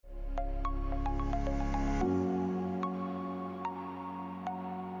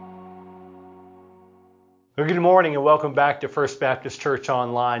Well, good morning and welcome back to First Baptist Church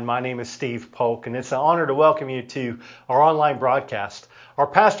Online. My name is Steve Polk, and it's an honor to welcome you to our online broadcast. Our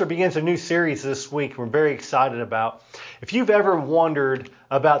pastor begins a new series this week we're very excited about. If you've ever wondered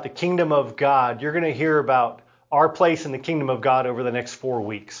about the kingdom of God, you're going to hear about our place in the kingdom of God over the next 4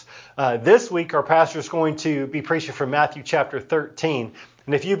 weeks. This week, our pastor is going to be preaching from Matthew chapter 13.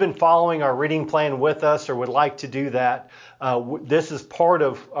 And if you've been following our reading plan with us or would like to do that, this is part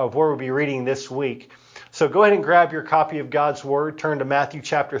of where we'll be reading this week. So go ahead and grab your copy of God's Word, turn to Matthew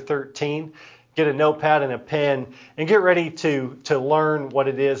chapter 13, get a notepad and a pen, and get ready to learn what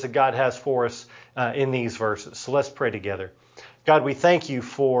it is that God has for us in these verses. So let's pray together. God, we thank you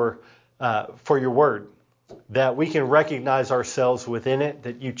for your Word, that we can recognize ourselves within it,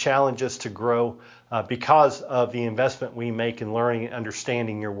 that you challenge us to grow because of the investment we make in learning and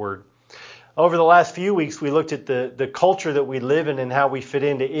understanding your Word. Over the last few weeks, we looked at the culture that we live in and how we fit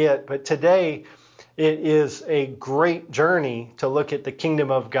into it, but today, it is a great journey to look at the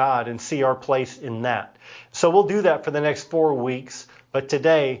kingdom of God and see our place in that. So we'll do that for the next 4 weeks. But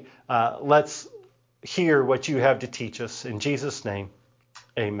today, let's hear what you have to teach us. In Jesus' name,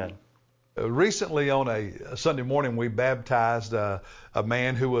 amen. Recently on a Sunday morning, we baptized a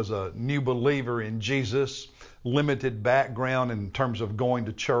man who was a new believer in Jesus, limited background in terms of going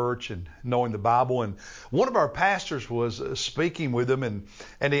to church and knowing the Bible. And one of our pastors was speaking with him,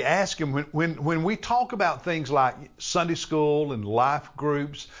 and he asked him, when we talk about things like Sunday school and life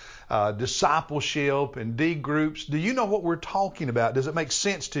groups, discipleship and D groups, do you know what we're talking about? Does it make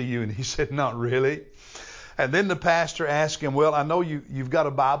sense to you? And he said, not really. And then the pastor asked him, well, I know you've got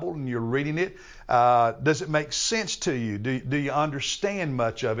a Bible and you're reading it. Does it make sense to you? Do you understand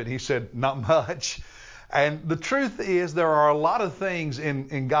much of it? He said, not much. And the truth is there are a lot of things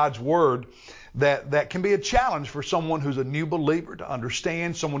in God's Word that can be a challenge for someone who's a new believer to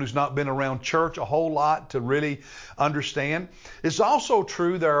understand, someone who's not been around church a whole lot to really understand. It's also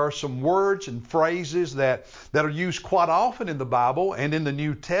true there are some words and phrases that are used quite often in the Bible and in the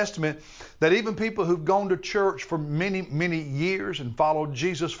New Testament that even people who've gone to church for many, many years and followed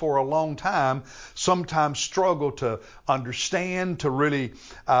Jesus for a long time sometimes struggle to understand, to really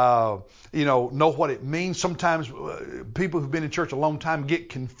know what it means. Sometimes people who've been in church a long time get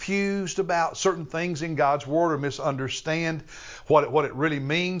confused about certain things in God's Word or misunderstand what it really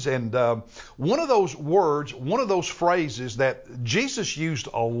means. And one of those words, one of those phrases that Jesus used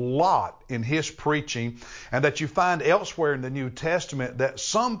a lot in his preaching and that you find elsewhere in the New Testament that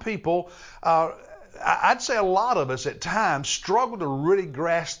some people, I'd say a lot of us at times struggle to really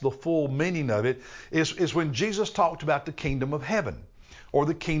grasp the full meaning of it, is when Jesus talked about the kingdom of heaven or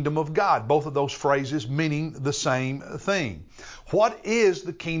the kingdom of God. Both of those phrases meaning the same thing. What is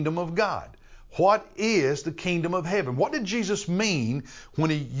the kingdom of God? What is the kingdom of heaven? What did Jesus mean when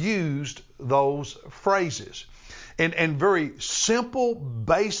he used those phrases? In very simple,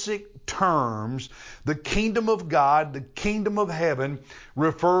 basic terms, the kingdom of God, the kingdom of heaven,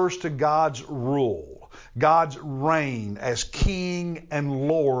 refers to God's rule, God's reign as King and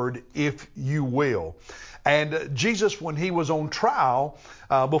Lord, if you will. And Jesus, when he was on trial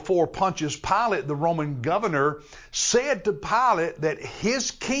before Pontius Pilate, the Roman governor, said to Pilate that his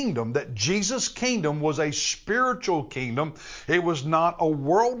kingdom, that Jesus' kingdom was a spiritual kingdom. It was not a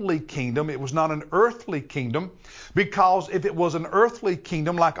worldly kingdom. It was not an earthly kingdom. Because if it was an earthly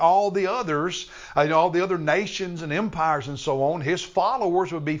kingdom like all the others, all the other nations and empires and so on, his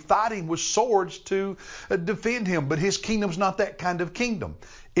followers would be fighting with swords to defend him. But his kingdom's not that kind of kingdom.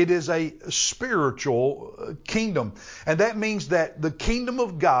 It is a spiritual kingdom. And that means that the kingdom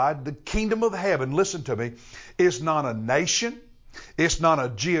of God, the kingdom of heaven, listen to me, is not a nation. It's not a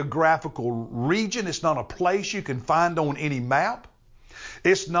geographical region. It's not a place you can find on any map.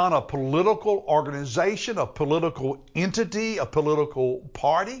 It's not a political organization, a political entity, a political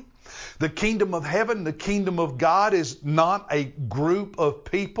party. The kingdom of heaven, the kingdom of God is not a group of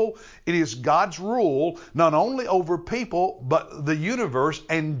people. It is God's rule, not only over people, but the universe.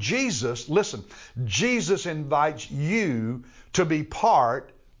 And Jesus, listen, Jesus invites you to be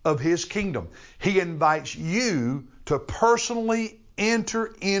part of his kingdom. He invites you to personally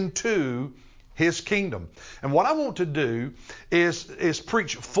enter into his kingdom. And what I want to do is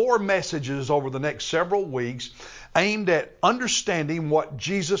preach 4 messages over the next several weeks aimed at understanding what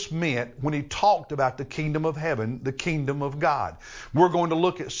Jesus meant when he talked about the kingdom of heaven, the kingdom of God. We're going to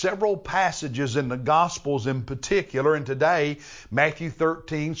look at several passages in the Gospels in particular, and today, Matthew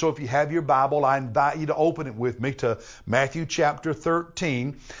 13. So if you have your Bible, I invite you to open it with me to Matthew chapter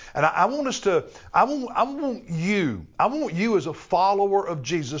 13. And I want you as a follower of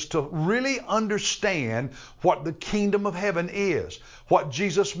Jesus to really understand what the kingdom of heaven is, what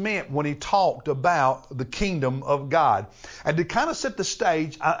Jesus meant when he talked about the kingdom of God. And to kind of set the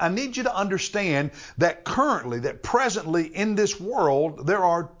stage, I need you to understand that presently in this world, there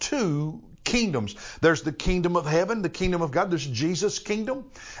are two kingdoms. There's the kingdom of heaven, the kingdom of God. There's Jesus' kingdom.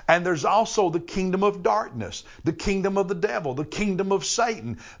 And there's also the kingdom of darkness, the kingdom of the devil, the kingdom of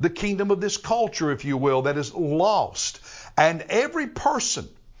Satan, the kingdom of this culture, if you will, that is lost. And every person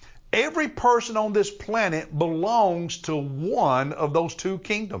on this planet belongs to one of those two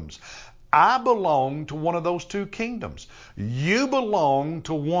kingdoms. I belong to one of those two kingdoms. You belong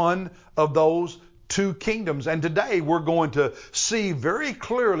to one of those two kingdoms. And today we're going to see very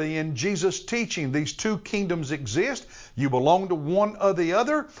clearly in Jesus' teaching these two kingdoms exist. You belong to one or the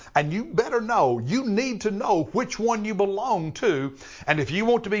other, and you need to know which one you belong to. And if you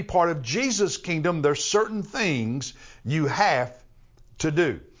want to be part of Jesus' kingdom, there's certain things you have to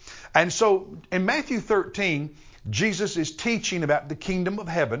do. And so in Matthew 13, Jesus is teaching about the kingdom of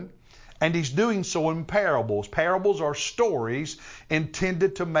heaven, and he's doing so in parables. Parables are stories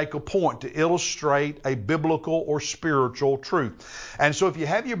intended to make a point, to illustrate a biblical or spiritual truth. And so if you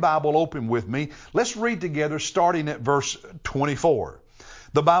have your Bible open with me, let's read together starting at verse 24.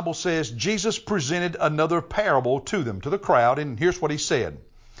 The Bible says, Jesus presented another parable to them, to the crowd, and here's what he said.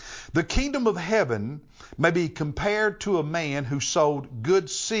 The kingdom of heaven may be compared to a man who sowed good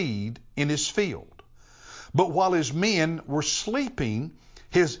seed in his field. But while his men were sleeping,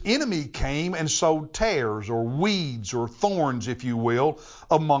 his enemy came and sowed tares or weeds or thorns, if you will,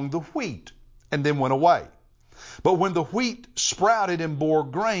 among the wheat, and then went away. But when the wheat sprouted and bore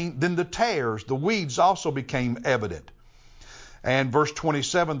grain, then the tares, the weeds also became evident. And verse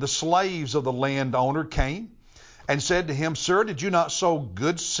 27, the slaves of the landowner came and said to him, Sir, did you not sow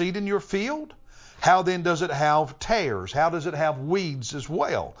good seed in your field? How then does it have tares? How does it have weeds as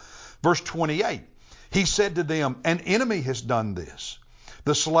well? Verse 28, he said to them, an enemy has done this.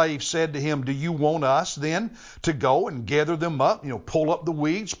 The slave said to him, do you want us then to go and gather them up, pull up the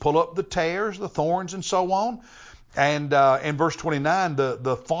weeds, pull up the tares, the thorns, and so on? And in verse 29,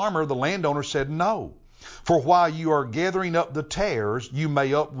 the farmer, the landowner said, no. For while you are gathering up the tares, you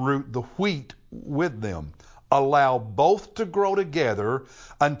may uproot the wheat with them. Allow both to grow together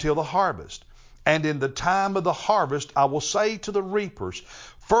until the harvest. And in the time of the harvest, I will say to the reapers,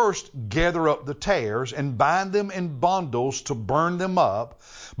 first gather up the tares and bind them in bundles to burn them up,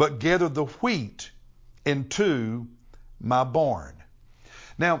 but gather the wheat into my barn.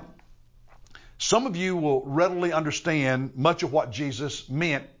 Now, some of you will readily understand much of what Jesus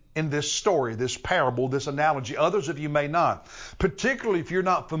meant in this story, this parable, this analogy. Others of you may not, particularly if you're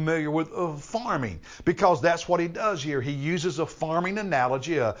not familiar with farming, because that's what he does here. He uses a farming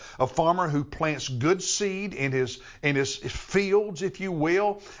analogy, a farmer who plants good seed in his fields, if you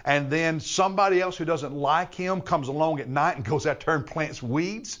will, and then somebody else who doesn't like him comes along at night and goes out there and plants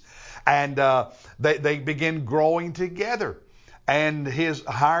weeds, and they begin growing together. And his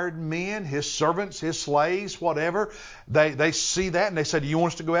hired men, his servants, his slaves, whatever, they see that and they say, do you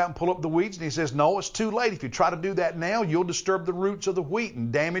want us to go out and pull up the weeds? And he says, no, it's too late. If you try to do that now, you'll disturb the roots of the wheat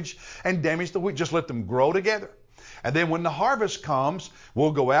and damage the wheat. Just let them grow together. And then when the harvest comes,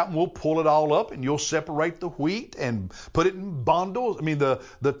 we'll go out and we'll pull it all up, and you'll separate the wheat and put it in bundles.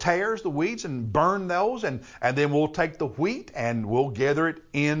 The tares, the weeds, and burn those. And then we'll take the wheat and we'll gather it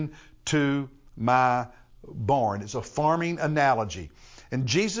into my barn. It's a farming analogy. And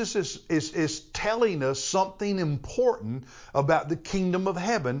Jesus is telling us something important about the kingdom of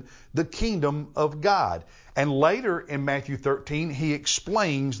heaven, the kingdom of God. And later in Matthew 13, he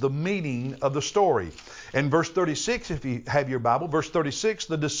explains the meaning of the story. In verse 36, if you have your Bible, verse 36,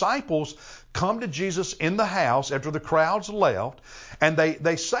 the disciples come to Jesus in the house after the crowds left, and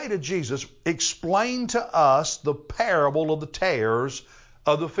they say to Jesus, explain to us the parable of the tares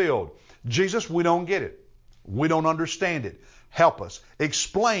of the field. Jesus, we don't get it. We don't understand it. Help us.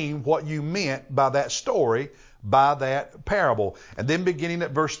 Explain what you meant by that story, by that parable. And then beginning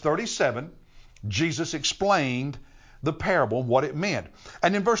at verse 37, Jesus explained the parable and what it meant.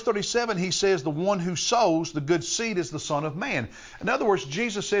 And in verse 37, he says, the one who sows the good seed is the Son of Man. In other words,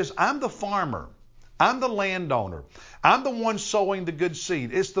 Jesus says, I'm the farmer. I'm the landowner. I'm the one sowing the good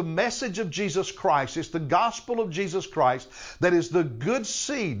seed. It's the message of Jesus Christ. It's the gospel of Jesus Christ that is the good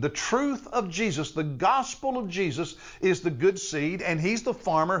seed. The truth of Jesus, the gospel of Jesus is the good seed, and He's the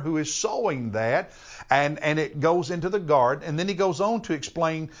farmer who is sowing that, and it goes into the garden. And then he goes on to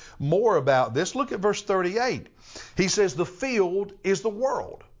explain more about this. Look at verse 38. He says the field is the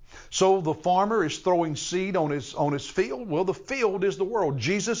world. So the farmer is throwing seed on his field. Well, the field is the world.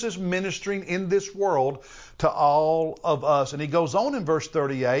 Jesus is ministering in this world to all of us. And he goes on in verse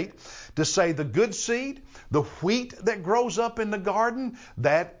 38 to say the good seed, the wheat that grows up in the garden,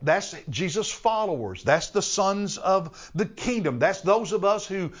 that's Jesus' followers. That's the sons of the kingdom. That's those of us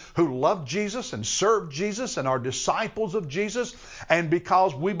who love Jesus and serve Jesus and are disciples of Jesus. And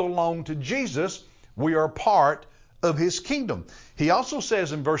because we belong to Jesus, we are part of His kingdom. He also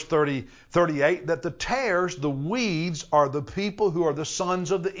says in verse 38 that the tares, the weeds, are the people who are the sons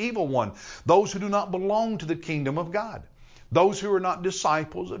of the evil one. Those who do not belong to the kingdom of God. Those who are not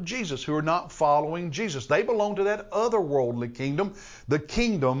disciples of Jesus, who are not following Jesus. They belong to that otherworldly kingdom, the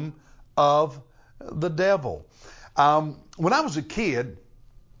kingdom of the devil. When I was a kid,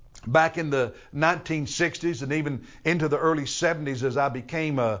 back in the 1960s and even into the early 70s as I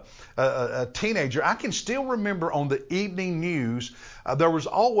became a teenager, I can still remember on the evening news there was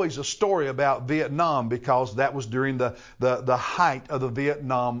always a story about Vietnam because that was during the height of the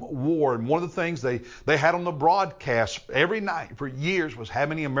Vietnam War. And one of the things they had on the broadcast every night for years was how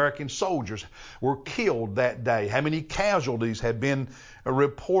many American soldiers were killed that day, how many casualties had been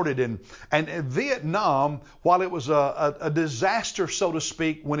reported. And Vietnam, while it was a disaster, so to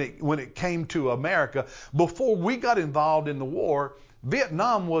speak, when it came to America, before we got involved in the war,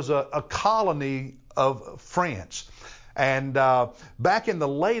 Vietnam was a colony of France. And back in the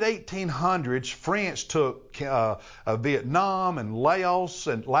late 1800s, France took Vietnam and Laos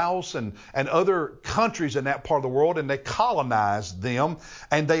and other countries in that part of the world, and they colonized them,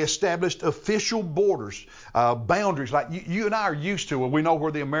 and they established official borders, boundaries like you and I are used to. We know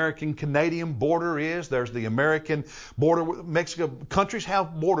where the American-Canadian border is. There's the American border with Mexico. Countries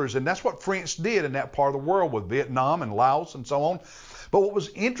have borders, and that's what France did in that part of the world with Vietnam and Laos and so on. But what was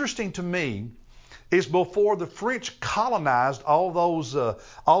interesting to me is before the French colonized all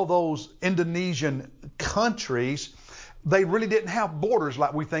those Indonesian countries, they really didn't have borders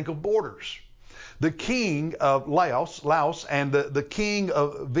like we think of borders. The king of Laos and the king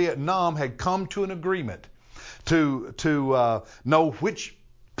of Vietnam had come to an agreement to know which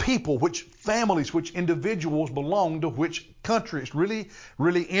people, which families, which individuals belonged to which country. It's really,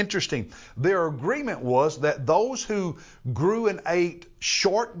 really interesting. Their agreement was that those who grew and ate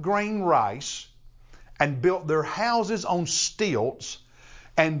short grain rice and built their houses on stilts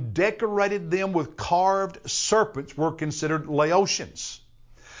and decorated them with carved serpents were considered Laotians.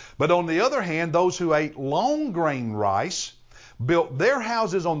 But on the other hand, those who ate long grain rice, built their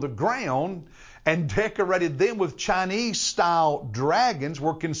houses on the ground, and decorated them with Chinese-style dragons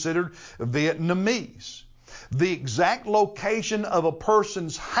were considered Vietnamese. The exact location of a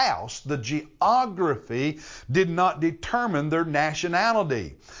person's house, the geography, did not determine their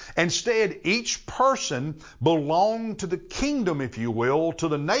nationality. Instead, each person belonged to the kingdom, if you will, to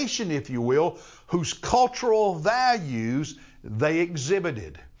the nation, if you will, whose cultural values they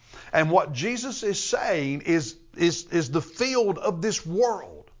exhibited. And what Jesus is saying is the field of this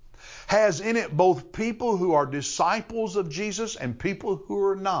world has in it both people who are disciples of Jesus and people who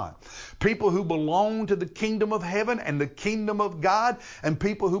are not. People who belong to the kingdom of heaven and the kingdom of God, and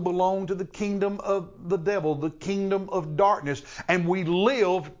people who belong to the kingdom of the devil, the kingdom of darkness. And we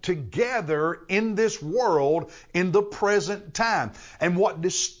live together in this world in the present time. And what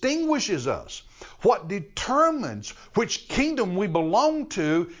distinguishes us, what determines which kingdom we belong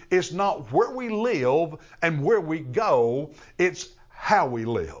to, is not where we live and where we go, it's how we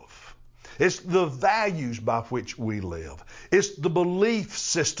live. It's the values by which we live. It's the belief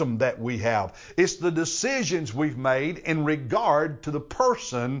system that we have. It's the decisions we've made in regard to the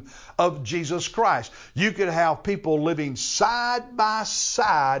person of Jesus Christ. You could have people living side by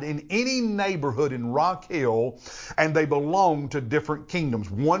side in any neighborhood in Rock Hill, and they belong to different kingdoms.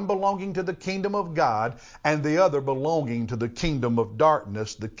 One belonging to the kingdom of God, and the other belonging to the kingdom of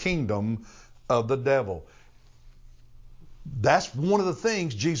darkness, the kingdom of the devil. That's one of the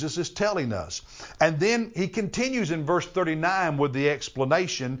things Jesus is telling us. And then he continues in verse 39 with the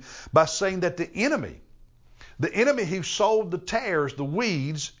explanation by saying that the enemy who sowed the tares, the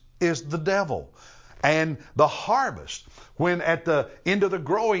weeds, is the devil. And the harvest, when at the end of the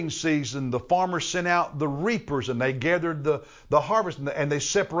growing season, the farmers sent out the reapers and they gathered the harvest and they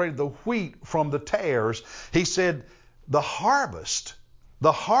separated the wheat from the tares. He said the harvest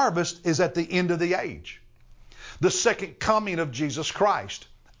The harvest is at the end of the age. The second coming of Jesus Christ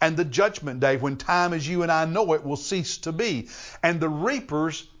and the judgment day, when time as you and I know it will cease to be. And the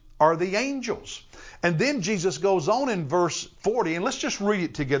reapers are the angels. And then Jesus goes on in verse 40, and let's just read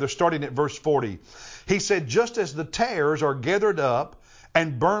it together, starting at verse 40. He said, just as the tares are gathered up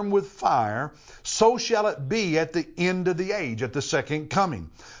and burned with fire, so shall it be at the end of the age, at the second coming.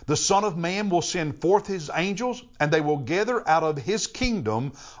 The Son of Man will send forth His angels, and they will gather out of His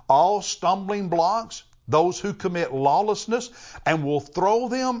kingdom all stumbling blocks, those who commit lawlessness, and will throw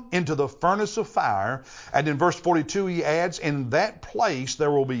them into the furnace of fire. And in verse 42 he adds, in that place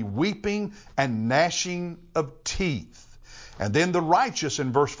there will be weeping and gnashing of teeth. And then the righteous,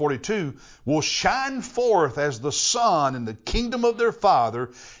 in verse 42, will shine forth as the sun in the kingdom of their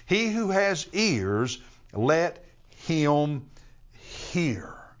Father. He who has ears, let him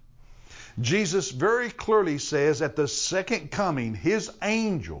hear. Jesus very clearly says at the second coming, His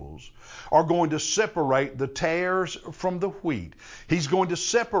angels are going to separate the tares from the wheat. He's going to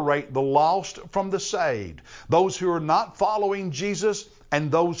separate the lost from the saved, those who are not following Jesus and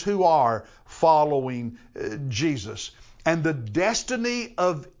those who are following Jesus. And the destiny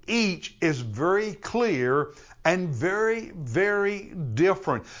of each is very clear and very, very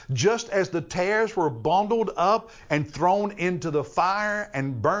different. Just as the tares were bundled up and thrown into the fire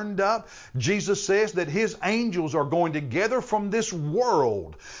and burned up, Jesus says that His angels are going to gather from this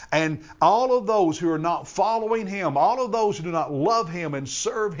world, and all of those who are not following Him, all of those who do not love Him and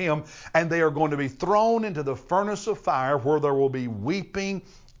serve Him, and they are going to be thrown into the furnace of fire, where there will be weeping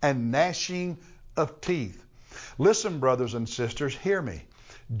and gnashing of teeth. Listen, brothers and sisters, hear me.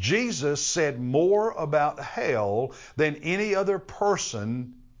 Jesus said more about hell than any other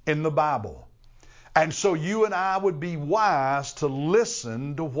person in the Bible. And so you and I would be wise to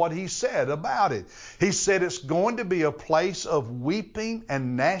listen to what He said about it. He said it's going to be a place of weeping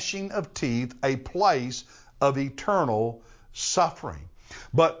and gnashing of teeth, a place of eternal suffering.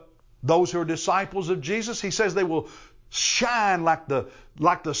 But those who are disciples of Jesus, He says they will shine like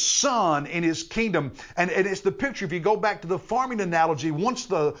the sun in His kingdom. And it's the picture, if you go back to the farming analogy, once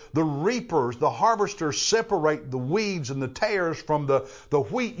the reapers, the harvesters separate the weeds and the tares from the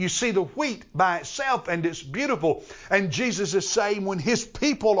wheat, you see the wheat by itself, and it's beautiful. And Jesus is saying when His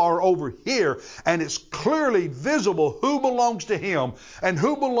people are over here and it's clearly visible who belongs to Him and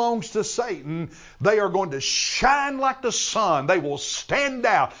who belongs to Satan, they are going to shine like the sun. They will stand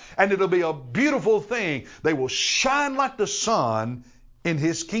out, and it'll be a beautiful thing. They will shine like the sun in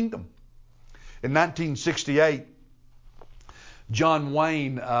His kingdom. In 1968, John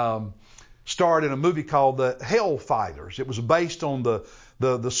Wayne starred in a movie called The Hellfighters. It was based on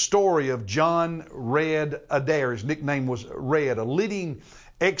the story of John Red Adair. His nickname was Red, a leading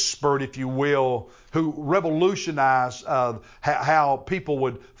expert, if you will, who revolutionized how people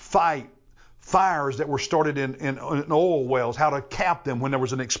would fight fires that were started in oil wells, how to cap them when there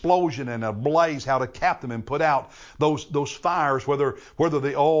was an explosion and a blaze, how to cap them and put out those fires, whether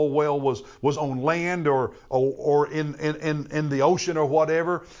the oil well was on land or in the ocean or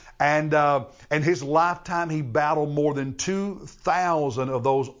whatever. And in his lifetime, he battled more than 2,000 of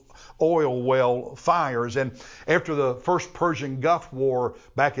those oil well fires. And after the first Persian Gulf War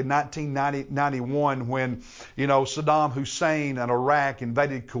back in 1991, when Saddam Hussein and Iraq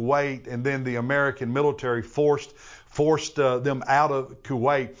invaded Kuwait, and then the American military forced them out of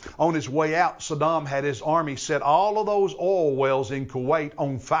Kuwait. On his way out, Saddam had his army set all of those oil wells in Kuwait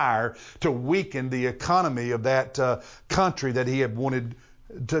on fire to weaken the economy of that country that he had wanted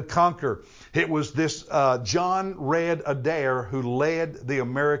to conquer. It was this John Red Adair who led the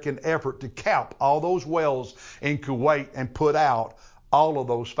American effort to cap all those wells in Kuwait and put out all of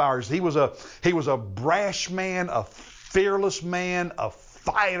those fires. He was a brash man, a fearless man, a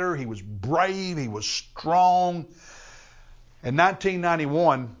fighter. He was brave. He was strong. In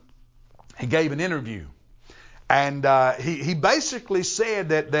 1991, he gave an interview. And he basically said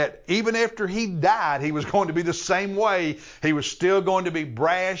that even after he died, he was going to be the same way. He was still going to be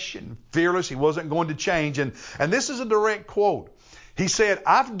brash and fearless. He wasn't going to change. And this is a direct quote. He said,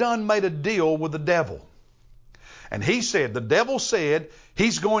 "I've done made a deal with the devil." And he said, the devil said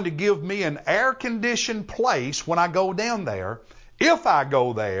he's going to give me an air-conditioned place when I go down there, if I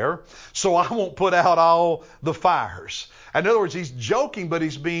go there, so I won't put out all the fires. In other words, he's joking, but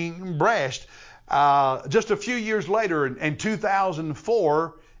he's being brash. Just a few years later, in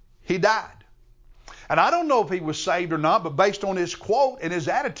 2004, he died. And I don't know if he was saved or not, but based on his quote and his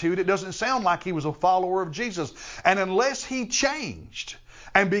attitude, it doesn't sound like he was a follower of Jesus. And unless he changed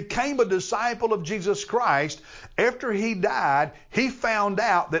and became a disciple of Jesus Christ, after he died, he found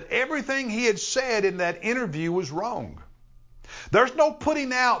out that everything he had said in that interview was wrong. There's no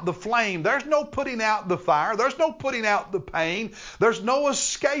putting out the flame. There's no putting out the fire. There's no putting out the pain. There's no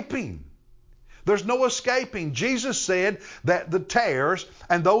escaping. There's no escaping. Jesus said that the tares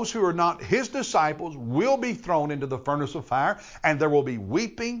and those who are not His disciples will be thrown into the furnace of fire, and there will be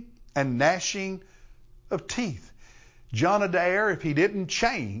weeping and gnashing of teeth. John Adair, if he didn't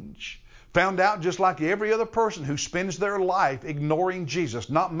change, found out just like every other person who spends their life ignoring Jesus,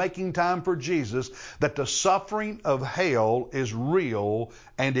 not making time for Jesus, that the suffering of hell is real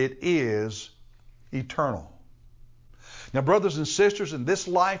and it is eternal. Now, brothers and sisters, in this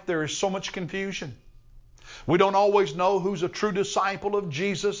life there is so much confusion. We don't always know who's a true disciple of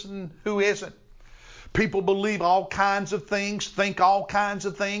Jesus and who isn't. People believe all kinds of things, think all kinds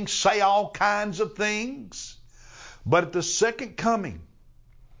of things, say all kinds of things. But at the second coming,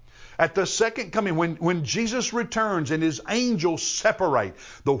 when Jesus returns and His angels separate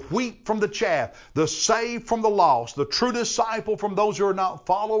the wheat from the chaff, the saved from the lost, the true disciple from those who are not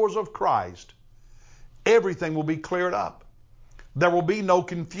followers of Christ, everything will be cleared up. There will be no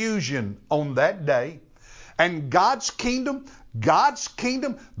confusion on that day. And God's kingdom,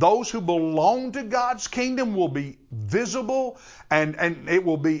 those who belong to God's kingdom will be visible and it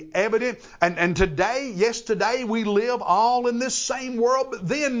will be evident. And today, yes, today we live all in this same world, but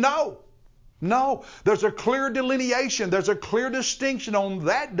then no. There's a clear delineation. There's a clear distinction on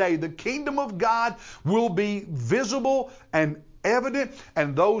that day. The kingdom of God will be visible and evident,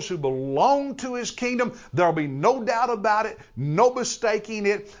 and those who belong to His kingdom, there'll be no doubt about it, no mistaking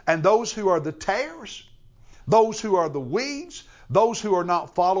it. And those who are the tares, those who are the weeds, those who are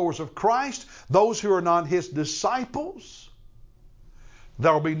not followers of Christ, those who are not His disciples,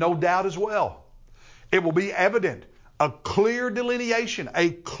 there will be no doubt as well. It will be evident, a clear delineation, a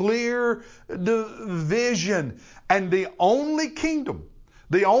clear division. And the only kingdom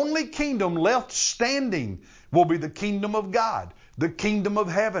left standing will be the kingdom of God, the kingdom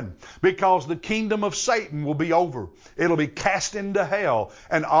of heaven, because the kingdom of Satan will be over. It'll be cast into hell,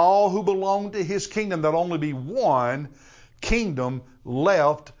 and all who belong to his kingdom, there'll only be one kingdom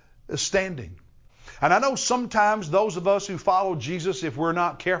left standing. And I know sometimes those of us who follow Jesus, if we're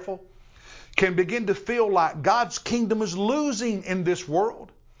not careful, can begin to feel like God's kingdom is losing in this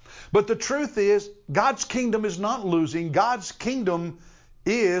world. But the truth is, God's kingdom is not losing. God's kingdom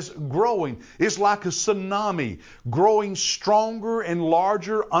is growing. It's like a tsunami, growing stronger and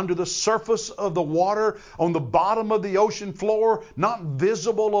larger under the surface of the water, on the bottom of the ocean floor, not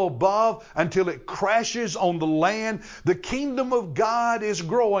visible above until it crashes on the land. The kingdom of God is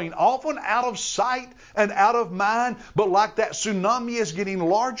growing, often out of sight and out of mind, but like that tsunami is getting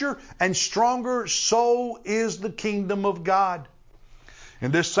larger and stronger, so is the kingdom of God.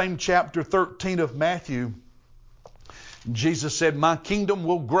 In this same chapter 13 of Matthew, Jesus said, my kingdom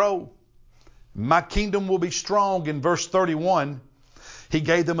will grow. My kingdom will be strong. In verse 31, He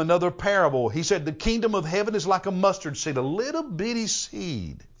gave them another parable. He said, the kingdom of heaven is like a mustard seed, a little bitty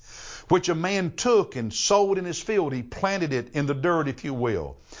seed, which a man took and sowed in his field. He planted it in the dirt, if you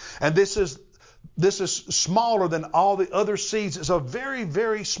will. And this is smaller than all the other seeds. It's a very,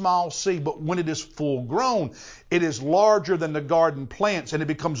 very small seed, but when it is full grown, it is larger than the garden plants, and it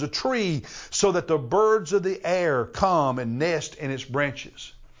becomes a tree, so that the birds of the air come and nest in its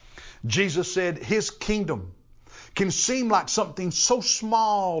branches. Jesus said His kingdom can seem like something so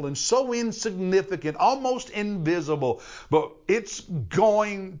small and so insignificant, almost invisible, but it's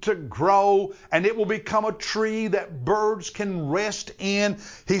going to grow and it will become a tree that birds can rest in.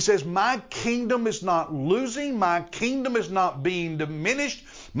 He says, my kingdom is not losing. My kingdom is not being diminished.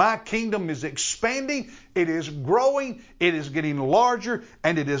 My kingdom is expanding. It is growing. It is getting larger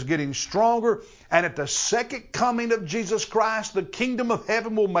and it is getting stronger. And at the second coming of Jesus Christ, the kingdom of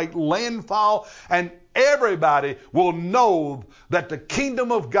heaven will make landfall, and everybody will know that the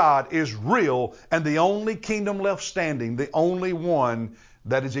kingdom of God is real and the only kingdom left standing, the only one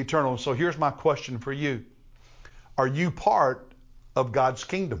that is eternal. So here's my question for you. Are you part of God's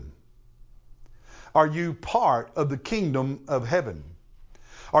kingdom? Are you part of the kingdom of heaven?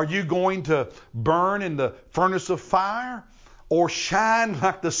 Are you going to burn in the furnace of fire or shine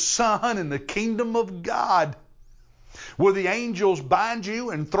like the sun in the kingdom of God? Will the angels bind you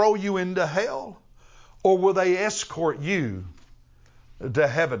and throw you into hell? Or will they escort you to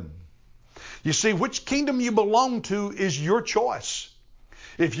heaven? You see, which kingdom you belong to is your choice.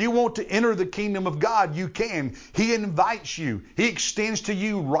 If you want to enter the kingdom of God, you can. He invites you. He extends to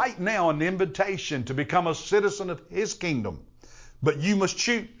you right now an invitation to become a citizen of His kingdom. But you must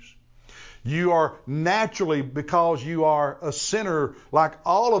choose. You are naturally, because you are a sinner like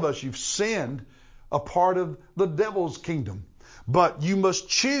all of us, you've sinned, a part of the devil's kingdom. But you must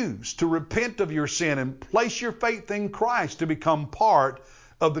choose to repent of your sin and place your faith in Christ to become part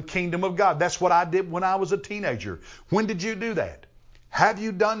of the kingdom of God. That's what I did when I was a teenager. When did you do that? Have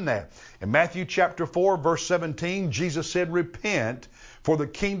you done that? In Matthew chapter 4, verse 17, Jesus said, repent, for the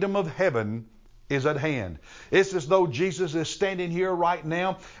kingdom of heaven is at hand. It's as though Jesus is standing here right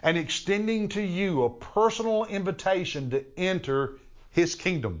now and extending to you a personal invitation to enter His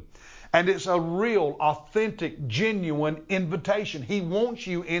kingdom. And it's a real, authentic, genuine invitation. He wants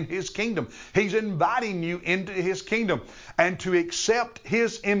you in His kingdom. He's inviting you into His kingdom. And to accept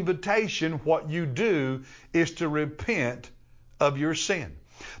His invitation, what you do is to repent of your sin.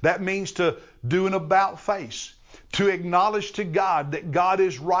 That means to do an about face, to acknowledge to God that God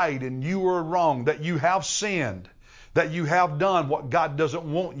is right and you are wrong, that you have sinned, that you have done what God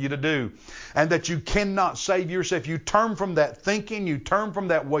doesn't want you to do, and that you cannot save yourself. You turn from that thinking, you turn from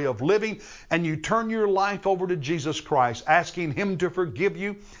that way of living, and you turn your life over to Jesus Christ, asking Him to forgive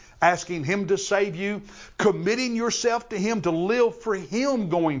you, asking Him to save you, committing yourself to Him to live for Him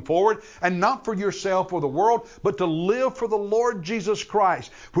going forward, and not for yourself or the world, but to live for the Lord Jesus Christ.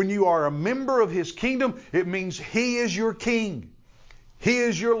 When you are a member of His kingdom, it means He is your King. He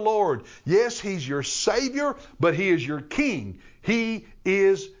is your Lord. Yes, He's your Savior, but He is your King. He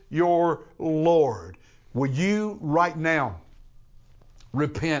is your Lord. Will you right now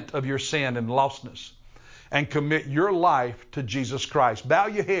repent of your sin and lostness and commit your life to Jesus Christ? Bow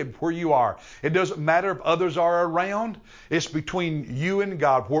your head where you are. It doesn't matter if others are around. It's between you and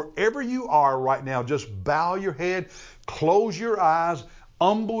God. Wherever you are right now, just bow your head, close your eyes,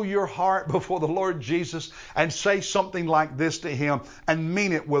 humble your heart before the Lord Jesus, and say something like this to Him and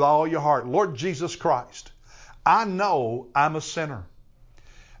mean it with all your heart. Lord Jesus Christ, I know I'm a sinner.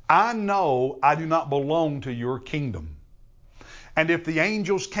 I know I do not belong to your kingdom. And if the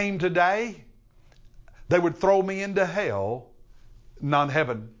angels came today, they would throw me into hell, not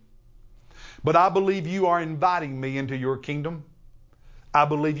heaven. But I believe you are inviting me into your kingdom. I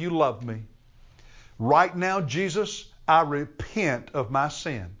believe you love me. Right now, Jesus, I repent of my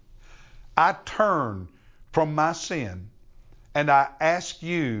sin. I turn from my sin and I ask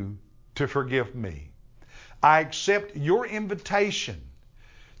you to forgive me. I accept your invitation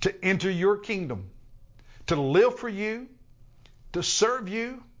to enter your kingdom, to live for you, to serve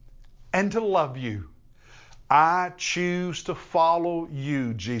you, and to love you. I choose to follow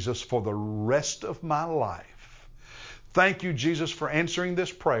you, Jesus, for the rest of my life. Thank you, Jesus, for answering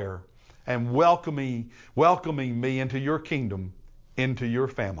this prayer and welcoming me into your kingdom, into your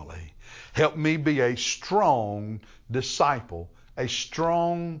family. Help me be a strong disciple, a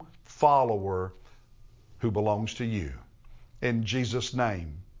strong follower who belongs to you. In Jesus'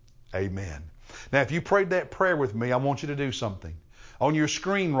 name, amen. Now, if you prayed that prayer with me, I want you to do something. On your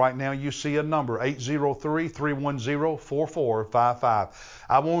screen right now, you see a number, 803-310-4455.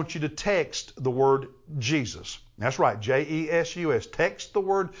 I want you to text the word Jesus. That's right, J-E-S-U-S. Text the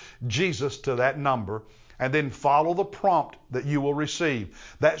word Jesus to that number, and then follow the prompt that you will receive.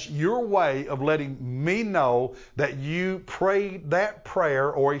 That's your way of letting me know that you prayed that prayer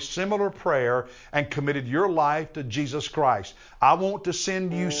or a similar prayer and committed your life to Jesus Christ. I want to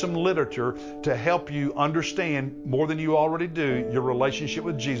send you some literature to help you understand more than you already do your relationship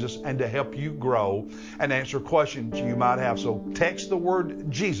with Jesus, and to help you grow and answer questions you might have. So text the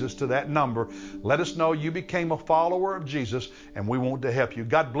word Jesus to that number. Let us know you became a follower of Jesus, and we want to help you.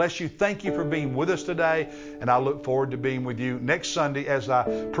 God bless you. Thank you for being with us today, and I look forward to being with you next Sunday as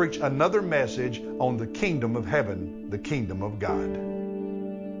I preach another message on the kingdom of heaven, the kingdom of God.